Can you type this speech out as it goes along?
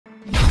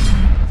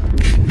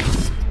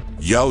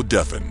Yao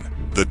Defen,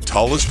 the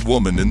tallest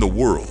woman in the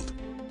world.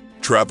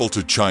 Travel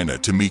to China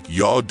to meet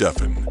Yao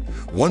Defen,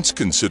 once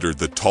considered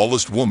the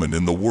tallest woman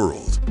in the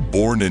world.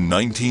 Born in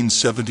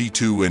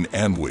 1972 in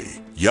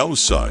Anhui, Yao's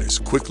size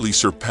quickly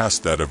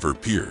surpassed that of her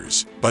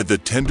peers. By the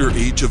tender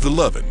age of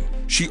 11,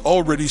 she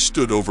already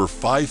stood over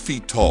 5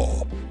 feet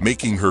tall,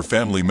 making her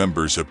family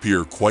members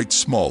appear quite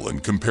small in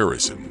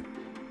comparison.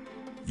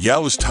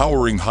 Yao's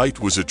towering height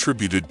was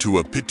attributed to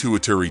a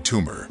pituitary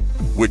tumor,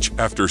 which,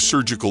 after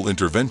surgical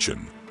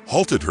intervention,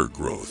 halted her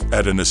growth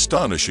at an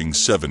astonishing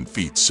 7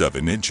 feet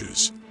 7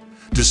 inches.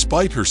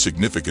 Despite her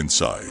significant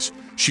size,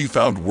 she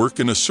found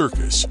work in a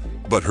circus,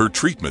 but her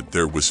treatment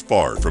there was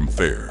far from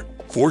fair.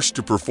 Forced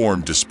to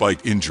perform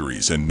despite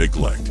injuries and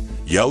neglect,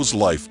 Yao's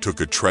life took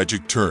a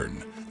tragic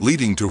turn,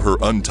 leading to her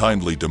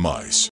untimely demise.